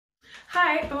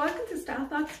Hi, and welcome to Style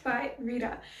Thoughts by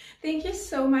Rita. Thank you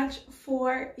so much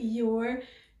for your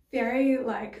very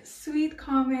sweet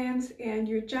comments and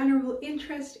your general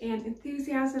interest and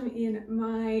enthusiasm in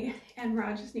my and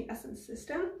Raj's new essence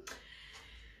system.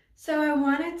 So I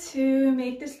wanted to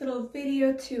make this little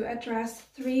video to address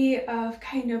three of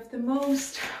kind of the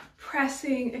most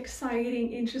pressing,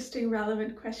 exciting, interesting,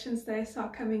 relevant questions that I saw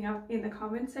coming up in the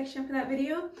comment section for that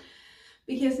video.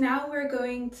 Because now we're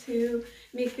going to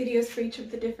make videos for each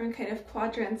of the different kind of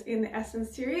quadrants in the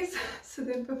Essence series. So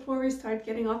then before we start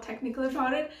getting all technical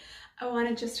about it, I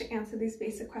wanted just to answer these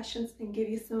basic questions and give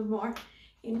you some more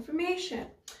information.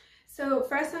 So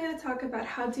first I'm going to talk about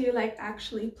how do you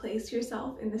actually place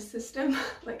yourself in the system,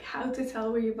 like how to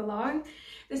tell where you belong.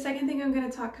 The second thing I'm going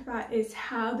to talk about is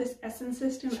how this Essence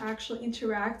system actually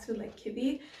interacts with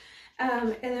Kibbe.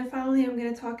 And then finally, I'm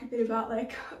going to talk a bit about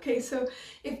okay, so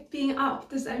if being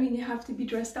up, does that mean you have to be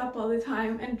dressed up all the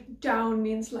time? And down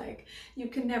means you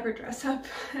can never dress up.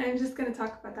 And I'm just going to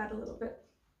talk about that a little bit.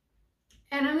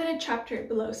 And I'm going to chapter it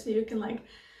below so you can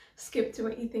skip to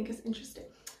what you think is interesting.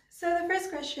 So the first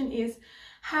question is,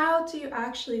 how do you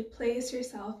actually place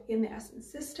yourself in the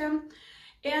Essence system?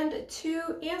 And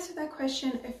to answer that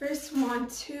question, I first want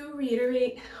to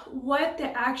reiterate what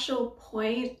the actual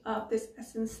point of this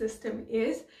Essence system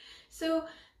is. So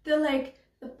the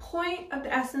point of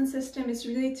the Essence system is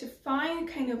really to find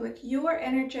kind of your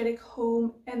energetic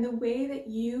home and the way that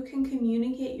you can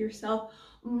communicate yourself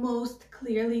most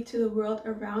clearly to the world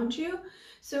around you.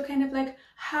 So kind of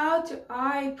how do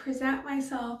I present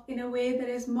myself in a way that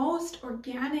is most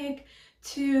organic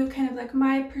to kind of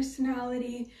my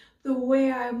personality, the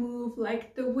way I move,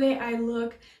 the way I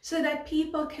look, so that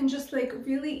people can just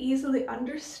really easily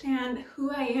understand who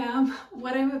I am,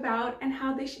 what I'm about, and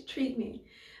how they should treat me,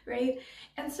 right?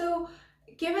 And so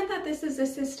given that this is a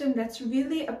system that's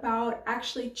really about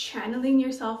actually channeling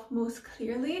yourself most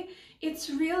clearly,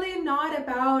 it's really not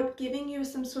about giving you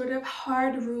some sort of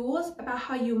hard rules about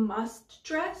how you must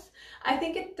dress. I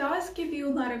think it does give you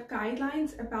a lot of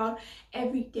guidelines about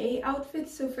everyday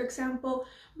outfits. So for example,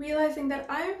 realizing that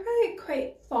I'm really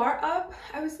quite far up,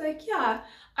 I was like, yeah,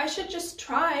 I should just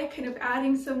try kind of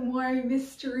adding some more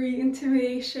mystery,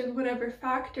 intimidation, whatever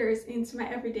factors into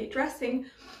my everyday dressing.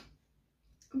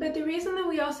 But the reason that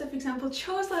we also, for example,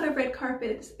 chose a lot of red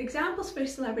carpet examples for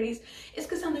celebrities is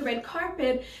because on the red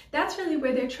carpet, that's really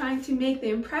where they're trying to make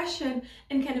the impression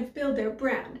and kind of build their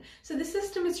brand. So the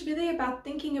system is really about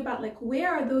thinking about where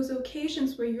are those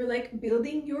occasions where you're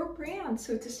building your brand,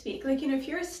 so to speak. If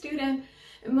you're a student,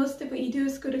 and most of what you do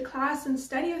is go to class and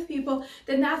study with people,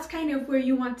 then that's kind of where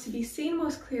you want to be seen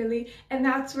most clearly, and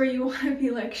that's where you want to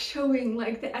be showing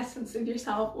the essence of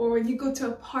yourself. Or when you go to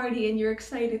a party and you're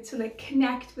excited to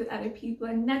connect with other people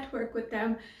and network with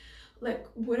them,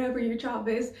 whatever your job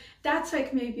is, that's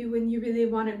maybe when you really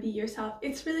want to be yourself.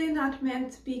 It's really not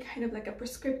meant to be kind of a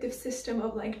prescriptive system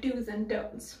of do's and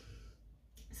don'ts.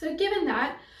 So given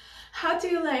that, how do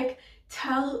you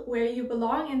tell where you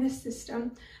belong in this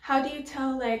system? How do you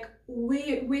tell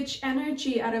which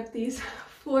energy out of these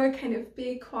four kind of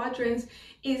big quadrants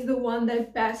is the one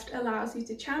that best allows you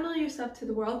to channel yourself to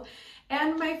the world?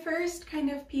 And my first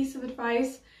kind of piece of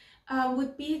advice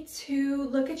would be to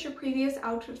look at your previous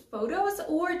outfit photos,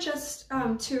 or just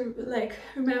to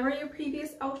remember your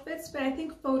previous outfits, but I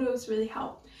think photos really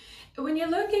help. When you're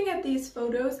looking at these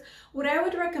photos, what I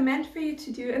would recommend for you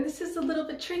to do, and this is a little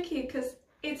bit tricky because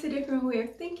it's a different way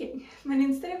of thinking, but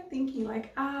instead of thinking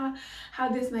how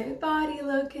does my body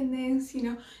look in this,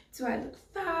 do I look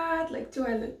fat, do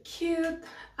I look cute,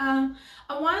 I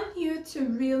want you to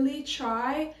really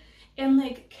try and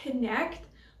connect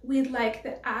with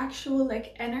the actual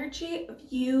energy of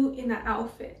you in that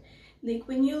outfit.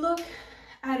 When you look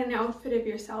at an outfit of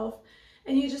yourself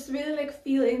and you just really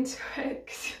feel into it,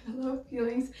 because you love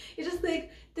feelings, you just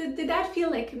did that feel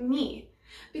like me?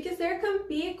 Because there can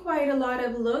be quite a lot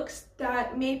of looks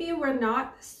that maybe were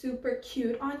not super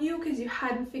cute on you because you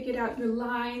hadn't figured out your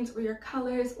lines or your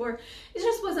colors, or it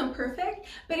just wasn't perfect,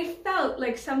 but it felt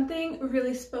like something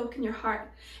really spoke in your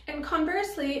heart. And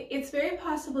conversely, it's very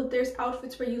possible there's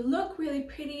outfits where you look really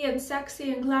pretty and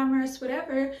sexy and glamorous,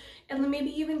 whatever, and maybe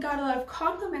even got a lot of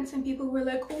compliments and people were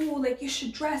like, oh, you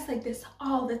should dress like this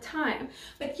all the time.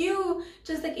 But you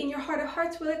just in your heart of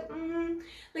hearts were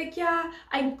yeah,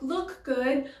 I look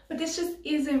good, but this just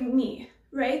isn't me,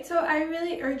 right? So I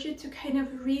really urge you to kind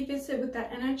of revisit with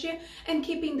that energy and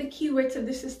keeping the keywords of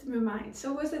the system in mind.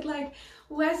 So was it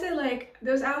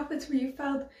those outfits where you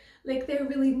felt they're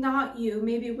really not you?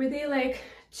 Maybe were they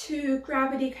to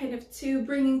gravity kind of to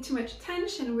bringing too much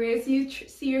attention, whereas you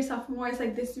see yourself more as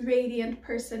like this radiant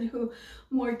person who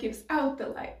more gives out the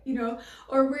light, you know?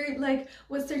 Or were like,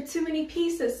 was there too many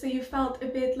pieces so you felt a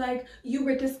bit like you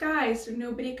were disguised or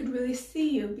nobody could really see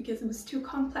you because it was too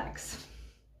complex?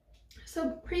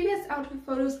 So previous outfit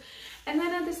photos, and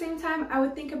then at the same time I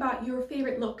would think about your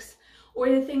favorite looks or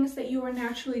the things that you are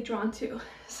naturally drawn to.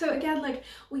 So again, like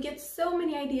we get so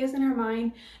many ideas in our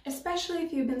mind, especially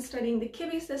if you've been studying the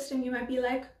Kibbe system. You might be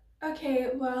like, okay,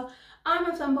 well, I'm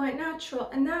a flamboyant natural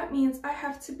and that means I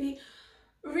have to be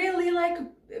really like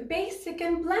basic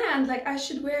and bland, like I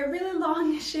should wear really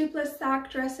long shapeless sack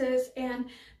dresses and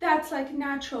that's like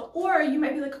natural. Or you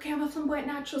might be like, okay, I'm a flamboyant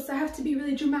natural, so I have to be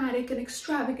really dramatic and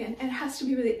extravagant and it has to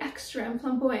be really extra and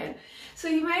flamboyant. So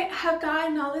you might have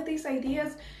gotten all of these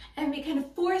ideas and be kind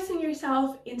of forcing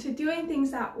yourself into doing things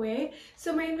that way.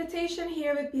 So my invitation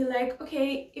here would be like,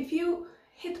 okay, if you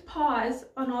hit pause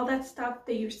on all that stuff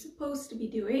that you're supposed to be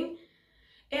doing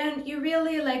and you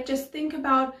really like just think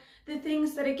about the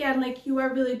things that again like you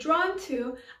are really drawn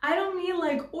to. I don't mean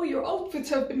like, oh, your outfits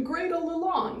have been great all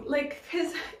along, like,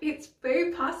 because it's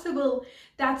very possible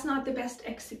that's not the best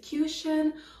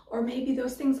execution, or maybe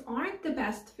those things aren't the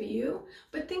best for you,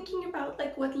 but thinking about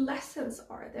like what lessons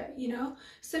are there, you know?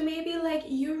 So maybe like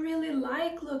you really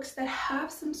like looks that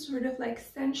have some sort of like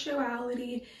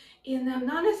sensuality in them,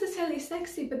 not necessarily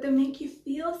sexy, but they make you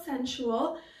feel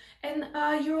sensual. And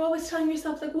you're always telling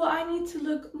yourself like, well, I need to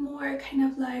look more kind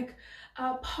of like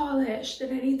polished,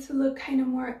 and I need to look kind of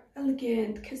more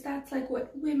elegant because that's like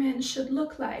what women should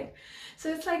look like.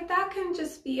 So it's like that can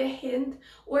just be a hint.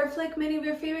 Or if like many of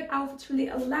your favorite outfits really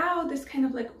allow this kind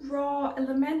of like raw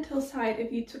elemental side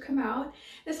of you to come out,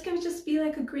 this can just be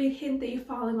like a great hint that you're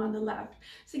falling on the left.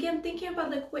 So again, thinking about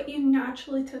like what you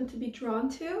naturally tend to be drawn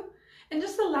to, and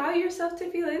just allow yourself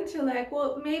to feel into like,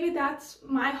 well, maybe that's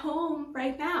my home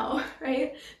right now,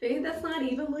 right? Maybe that's not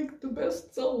even like the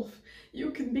best self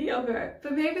you can be ever,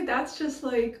 but maybe that's just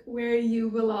like where you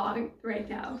belong right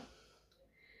now.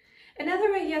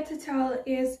 Another way yet to tell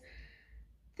is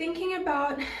thinking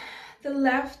about the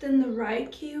left and the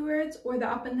right keywords or the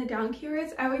up and the down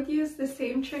keywords. I would use the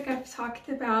same trick I've talked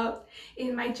about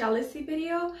in my jealousy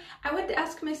video. I would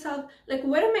ask myself, like,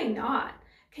 what am I not?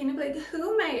 Kind of like,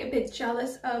 who am I a bit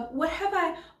jealous of? What have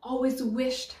I always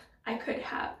wished I could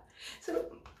have? So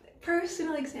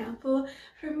personal example,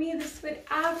 for me, this would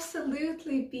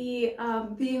absolutely be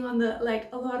being on the, like,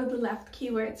 a lot of the left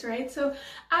keywords, right? So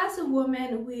as a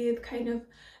woman with kind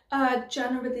of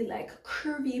generally like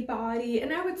curvy body,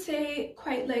 and I would say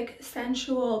quite like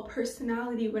sensual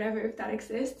personality, whatever, if that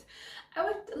exists, I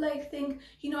would like think,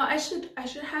 you know, I should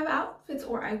have outfits,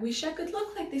 or I wish I could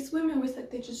look like these women with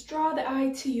like, they just draw the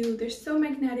eye to you. They're so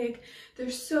magnetic.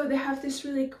 They have this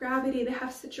really gravity. They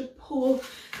have such a pull.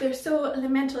 They're so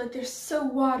elemental, like they're so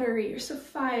watery or so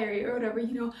fiery or whatever,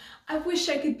 you know. I wish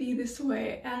I could be this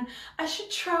way and I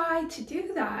should try to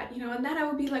do that, you know, and then I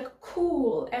would be like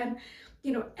cool and,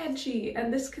 you know, edgy,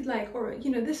 and this could like, or, you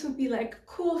know, this would be like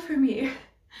cool for me.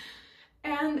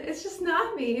 And it's just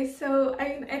not me. So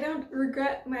I don't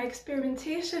regret my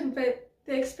experimentation, but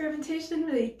the experimentation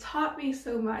really taught me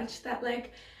so much that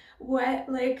like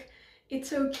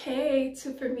it's okay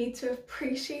for me to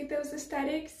appreciate those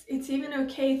aesthetics. It's even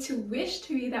okay to wish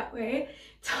to be that way.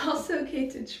 It's also okay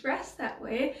to dress that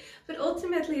way. But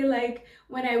ultimately, like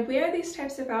when I wear these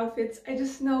types of outfits, I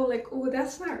just know like, oh,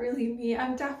 that's not really me.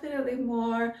 I'm definitely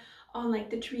more on like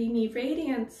the dreamy,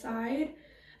 radiant side.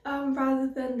 Rather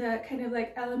than the kind of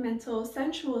like elemental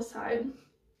sensual side,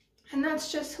 and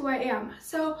that's just who I am.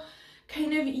 So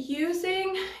kind of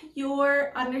using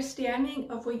your understanding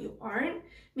of what you aren't,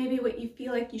 maybe what you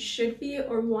feel like you should be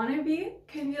or want to be,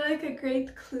 can be like a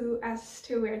great clue as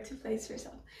to where to place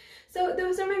yourself. So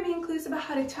those are my main clues about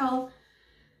how to tell.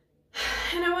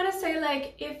 And I want to say,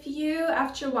 like, if you,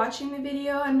 after watching the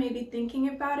video and maybe thinking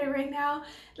about it right now,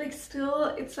 like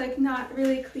still it's like not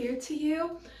really clear to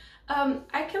you,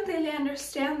 I completely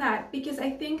understand that, because I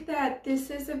think that this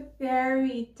is a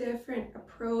very different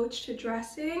approach to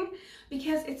dressing,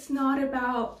 because it's not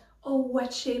about, oh,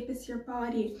 what shape is your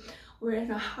body, or you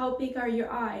know, how big are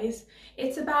your eyes.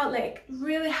 It's about like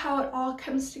really how it all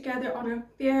comes together on a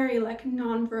very like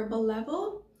non-verbal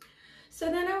level. So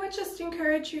then I would just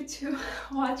encourage you to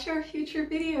watch our future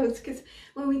videos, because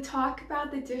when we talk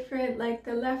about the different, like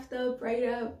the left up, right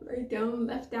down,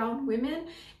 left down women,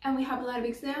 and we have a lot of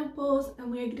examples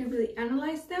and we're going to really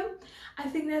analyze them, I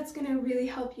think that's going to really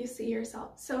help you see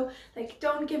yourself. So like,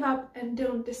 don't give up and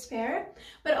don't despair,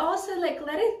 but also like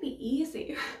let it be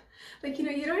easy. Like, you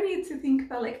know, you don't need to think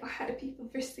about like, oh, how do people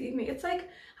perceive me? It's like,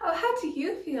 how do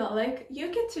you feel? Like,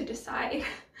 you get to decide.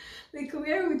 Like,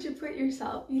 where would you put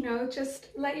yourself? You know, just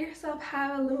let yourself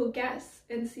have a little guess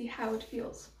and see how it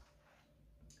feels.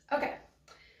 Okay.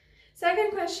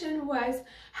 Second question was,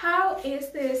 how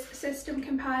is this system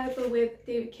compatible with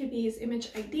David Kibbe's image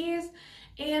IDs?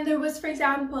 And there was, for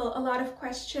example, a lot of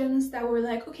questions that were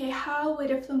like, okay, how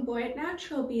would a flamboyant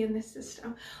natural be in this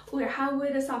system? Or how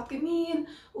would a soft gamine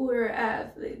or a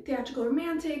theatrical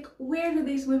romantic, where do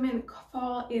these women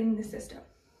fall in the system?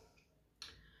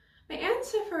 My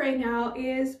answer for right now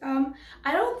is,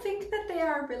 I don't think that they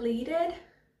are related.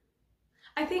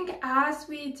 I think as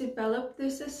we develop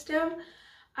the system,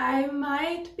 I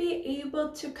might be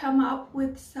able to come up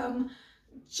with some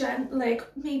like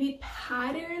maybe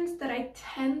patterns that I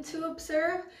tend to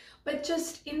observe, but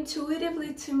just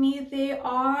intuitively to me they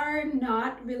are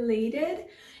not related.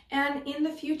 And in the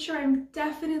future I'm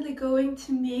definitely going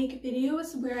to make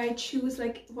videos where I choose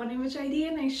like one image ID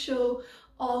and I show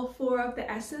all 4 of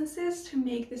the essences to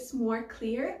make this more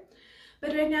clear.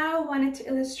 But right now I wanted to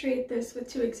illustrate this with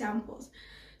 2 examples.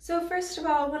 So first of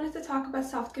all, I wanted to talk about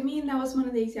soft gamine. That was one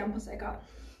of the examples I got.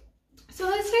 So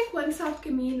let's take one soft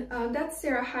gamine. That's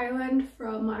Sarah Hyland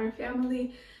from Modern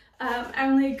Family.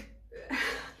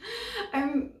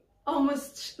 I'm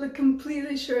almost like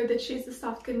completely sure that she's a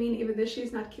soft gamine, even though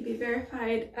she's not Kibbe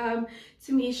verified.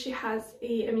 To me, she has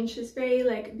she's very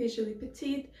like visually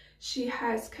petite. She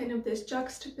has kind of this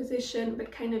juxtaposition,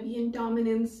 but kind of yin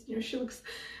dominance. You know, she looks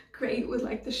great with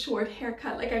like the short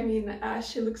haircut. Like,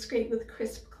 she looks great with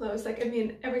crisp clothes. Like,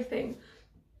 everything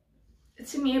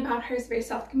to me about her is very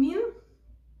soft gamine.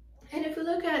 And if we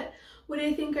look at what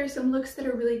I think are some looks that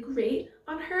are really great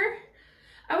on her,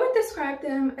 I would describe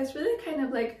them as really kind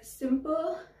of like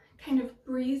simple, kind of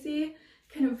breezy,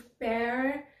 kind of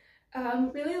bare,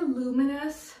 really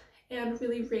luminous and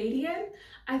really radiant.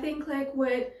 I think like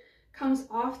what comes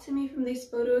off to me from these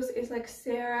photos is like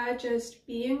Sarah just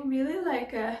being really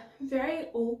like a very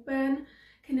open,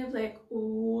 kind of like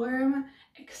warm,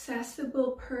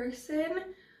 accessible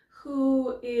person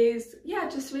who is, yeah,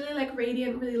 just really like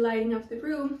radiant, really lighting up the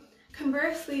room.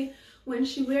 Conversely, when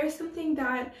she wears something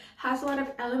that has a lot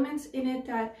of elements in it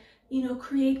that, you know,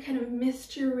 create kind of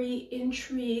mystery,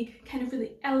 intrigue, kind of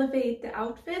really elevate the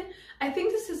outfit, I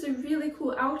think this is a really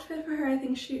cool outfit for her. I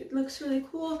think she looks really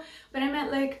cool, but I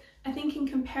meant like, I think in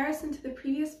comparison to the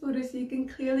previous photos, you can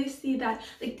clearly see that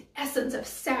like the essence of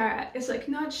Sarah is like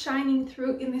not shining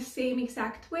through in the same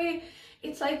exact way.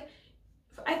 It's like,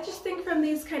 I just think from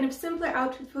these kind of simpler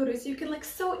outfit photos, you can like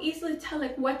so easily tell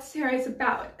like what Sarah is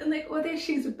about and like whether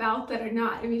she's about that or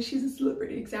not. I mean, she's a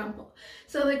celebrity example.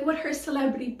 So like what her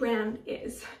celebrity brand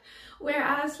is.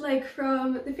 Whereas like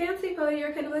from the fancy photo,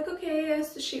 you're kind of like, okay,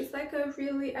 yes, she's like a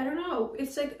really, I don't know,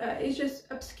 it's like, it just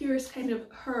obscures kind of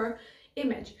her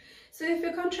image. So if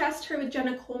you contrast her with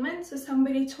Jenna Coleman, so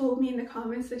somebody told me in the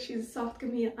comments that she's a soft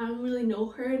gamine. I don't really know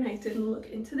her and I didn't look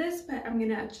into this, but I'm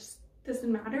gonna just,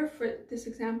 doesn't matter for this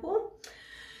example.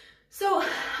 So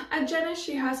Jenna,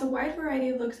 she has a wide variety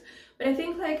of looks, but I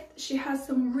think like she has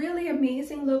some really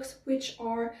amazing looks which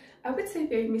are, I would say,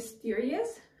 very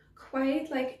mysterious,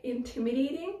 quite like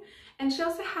intimidating, and she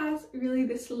also has really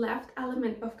this left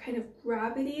element of kind of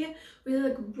gravity, really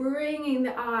like bringing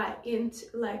the eye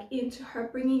into her,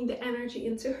 bringing the energy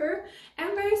into her,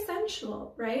 and very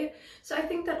sensual, right? So I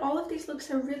think that all of these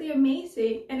looks are really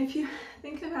amazing. And if you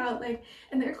think about like,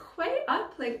 and they're quite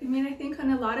up, like, I mean, I think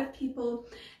on a lot of people,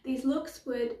 these looks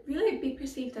would really be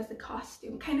perceived as a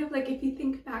costume, kind of like if you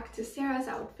think back to Sarah's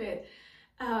outfit,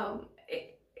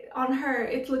 on her,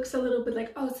 it looks a little bit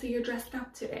like, oh, so you're dressed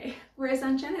up today. Whereas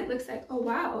on Jenna, it looks like, oh,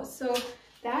 wow. So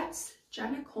that's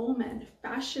Jenna Coleman,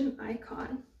 fashion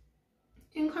icon.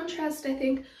 In contrast, I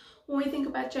think when we think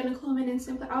about Jenna Coleman in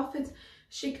simple outfits,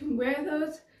 she can wear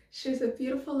those. She's a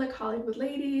beautiful, like, Hollywood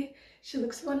lady. She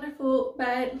looks wonderful,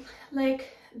 but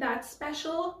like that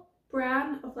special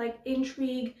brand of like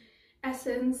intrigue,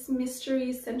 essence,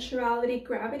 mystery, sensuality,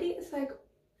 gravity, it's like,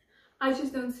 I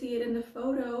just don't see it in the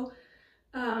photo.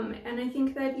 And I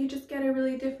think that you just get a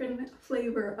really different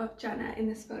flavor of Jenna in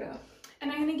this photo.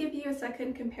 And I'm going to give you a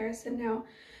second comparison now.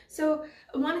 So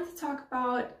I wanted to talk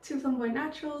about 2 flamboyant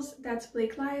naturals, that's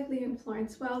Blake Lively and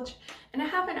Florence Welch. And I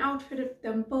have an outfit of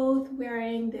them both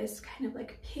wearing this kind of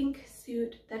like pink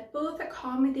suit that both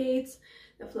accommodates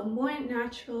the flamboyant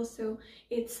natural. So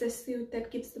it's a suit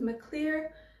that gives them a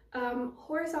clear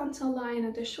horizontal line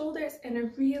at the shoulders and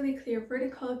a really clear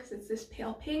vertical because it's this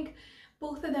pale pink.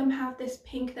 Both of them have this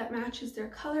pink that matches their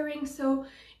coloring, so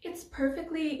it's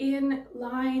perfectly in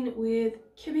line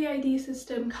with Kibbe ID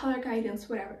system, color guidance,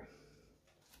 whatever.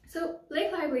 So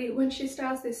Blake Lively, when she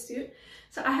styles this suit,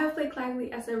 so I have Blake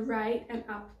Lively as a right and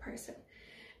up person,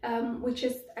 which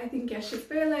is, I think, yeah, she's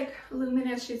very like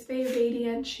luminous, she's very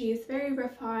radiant, she's very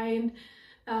refined,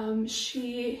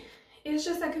 she is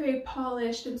just like very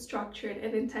polished and structured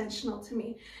and intentional to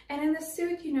me. And in the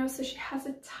suit, you know, so she has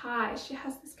a tie, she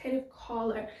has this kind of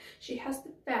collar, she has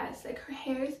the vest, like her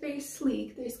hair is very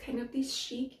sleek, there's kind of these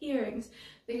chic earrings,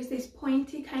 there's these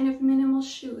pointy kind of minimal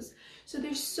shoes. So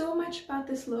there's so much about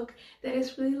this look that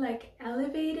is really like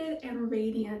elevated and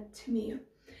radiant to me.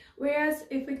 Whereas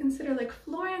if we consider like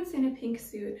Florence in a pink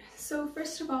suit, so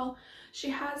first of all,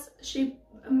 she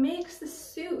makes the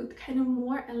suit kind of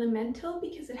more elemental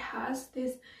because it has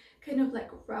this kind of like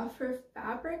rougher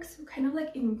fabric, so kind of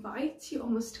like invites you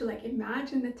almost to like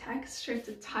imagine the texture,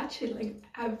 to touch it,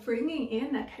 like bringing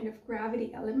in that kind of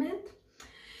gravity element.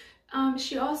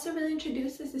 She also really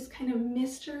introduces this kind of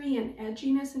mystery and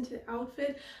edginess into the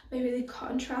outfit by really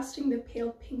contrasting the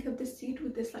pale pink of the suit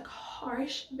with this like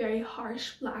harsh, very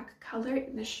harsh black color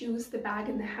in the shoes, the bag,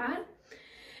 and the hat.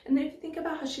 And then if you think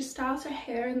about how she styles her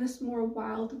hair in this more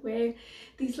wild way,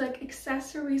 these like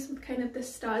accessories with kind of the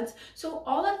studs, so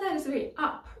all of that is very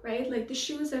up, right? Like the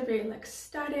shoes are very like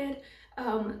studded,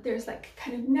 there's like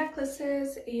kind of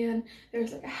necklaces, and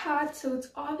there's like a hat, so it's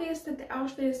obvious that the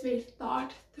outfit is very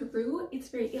thought through, it's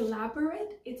very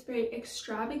elaborate, it's very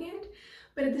extravagant,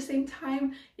 but at the same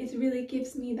time it really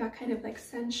gives me that kind of like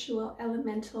sensual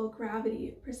elemental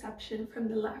gravity perception from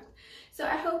the left. So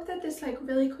I hope that this like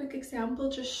really quick example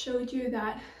just showed you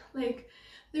that like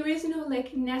there is no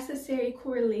like necessary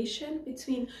correlation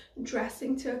between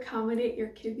dressing to accommodate your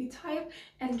Kibbe type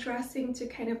and dressing to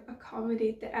kind of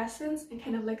accommodate the essence and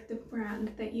kind of like the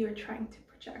brand that you're trying to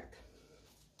project.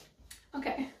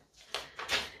 Okay,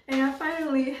 and now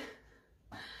finally,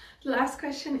 the last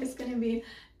question is going to be,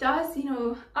 does, you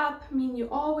know, up mean you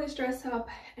always dress up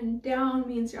and down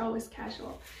means you're always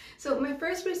casual? So my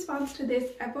first response to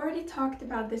this, I've already talked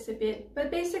about this a bit,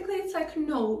 but basically it's like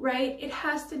no, right? It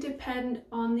has to depend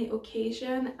on the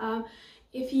occasion.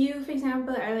 If you, for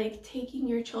example, are like taking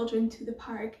your children to the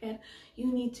park and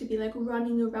you need to be like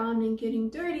running around and getting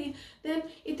dirty, then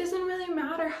it doesn't really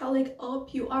matter how like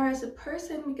up you are as a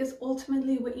person, because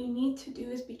ultimately what you need to do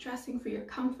is be dressing for your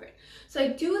comfort. So I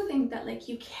do think that like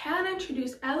you can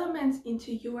introduce elements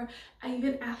into your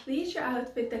even athleisure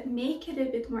outfit that make it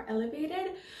a bit more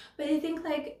elevated, but I think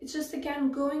like it's just,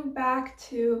 again, going back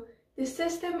to the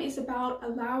system is about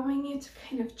allowing you to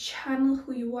kind of channel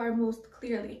who you are most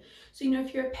clearly. So, you know,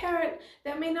 if you're a parent,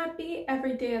 that may not be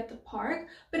every day at the park,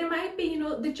 but it might be, you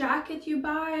know, the jacket you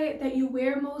buy that you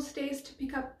wear most days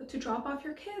to drop off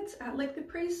your kids at like the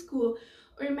preschool,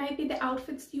 or it might be the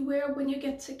outfits you wear when you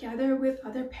get together with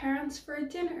other parents for a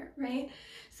dinner, right?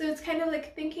 So it's kind of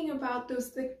like thinking about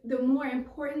those, the more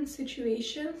important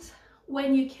situations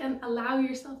when you can allow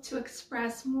yourself to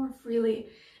express more freely.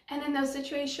 And in those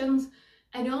situations,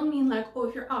 I don't mean like, oh,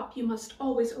 if you're up, you must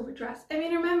always overdress. I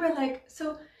mean, remember, like,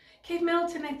 so Kate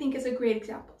Middleton, I think, is a great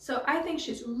example. So I think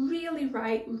she's really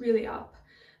right, really up.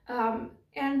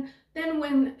 And then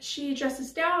when she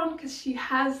dresses down, because she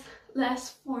has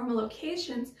less formal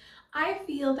occasions, I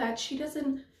feel that she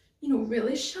doesn't, you know,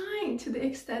 really shine to the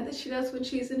extent that she does when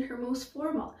she's in her most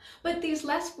formal. But these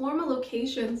less formal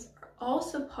occasions are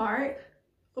also part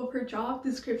of her job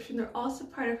description, they're also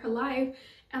part of her life,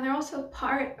 and they're also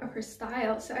part of her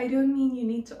style. So I don't mean you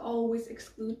need to always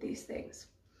exclude these things.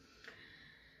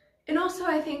 And also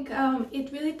I think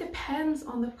it really depends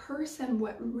on the person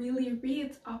what really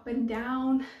reads up and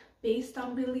down based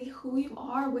on really who you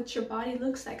are, what your body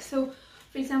looks like. So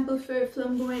for example, for a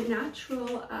flamboyant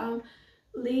natural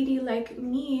lady like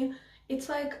me, it's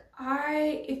like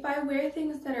if I wear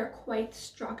things that are quite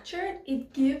structured,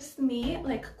 it gives me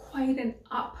like quite an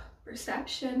up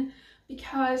perception,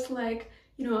 because like,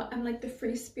 you know, I'm like the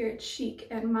free spirit chic,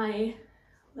 and my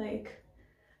like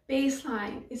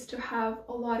baseline is to have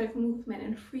a lot of movement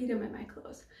and freedom in my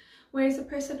clothes. Whereas a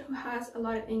person who has a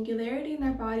lot of angularity in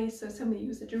their body, so somebody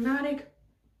who's a dramatic,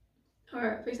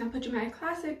 or for example dramatic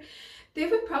classic, they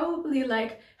would probably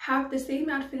like have the same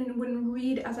outfit and it wouldn't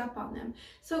read as up on them.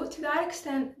 So to that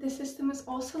extent, the system is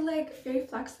also like very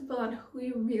flexible on who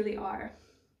you really are.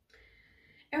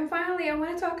 And finally, I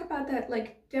want to talk about that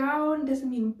like down doesn't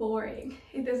mean boring,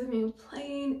 it doesn't mean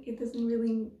plain, it doesn't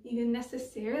really even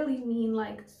necessarily mean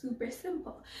like super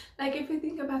simple. Like if we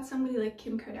think about somebody like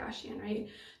Kim Kardashian, right?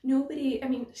 Nobody, I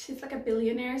mean, she's like a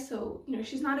billionaire, so you know,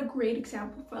 she's not a great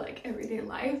example for like everyday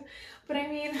life, but I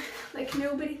mean, like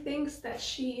nobody thinks that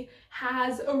she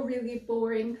has a really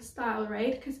boring style,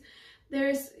 right? Because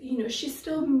there's, you know, she's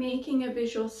still making a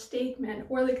visual statement,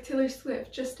 or like Taylor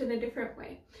Swift, just in a different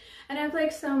way. And I have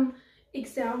like some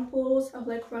examples of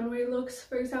like runway looks,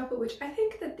 for example, which I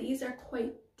think that these are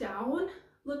quite down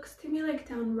looks to me, like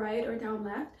down right or down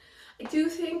left. I do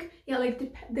think, yeah,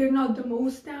 like they're not the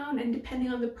most down, and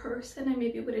depending on the person I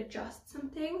maybe would adjust some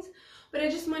things, but I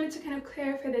just wanted to kind of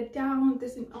clarify that down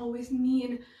doesn't always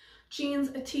mean jeans,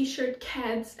 a t-shirt,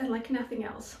 kids, and like nothing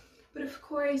else. But of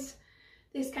course,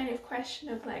 this kind of question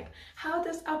of like, how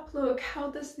does up look, how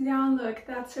does down look,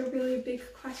 that's a really big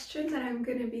question that I'm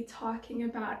going to be talking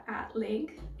about at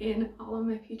length in all of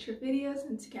my future videos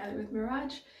and together with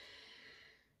Mirage.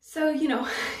 So, you know,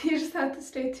 you just have to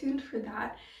stay tuned for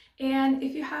that. And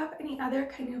if you have any other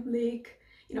kind of like,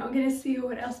 you know, I'm going to see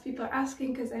what else people are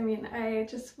asking, because I mean, I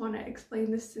just want to explain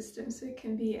this system so it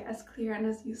can be as clear and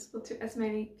as useful to as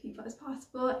many people as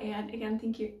possible. And again,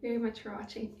 thank you very much for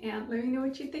watching, and let me know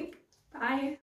what you think. Bye!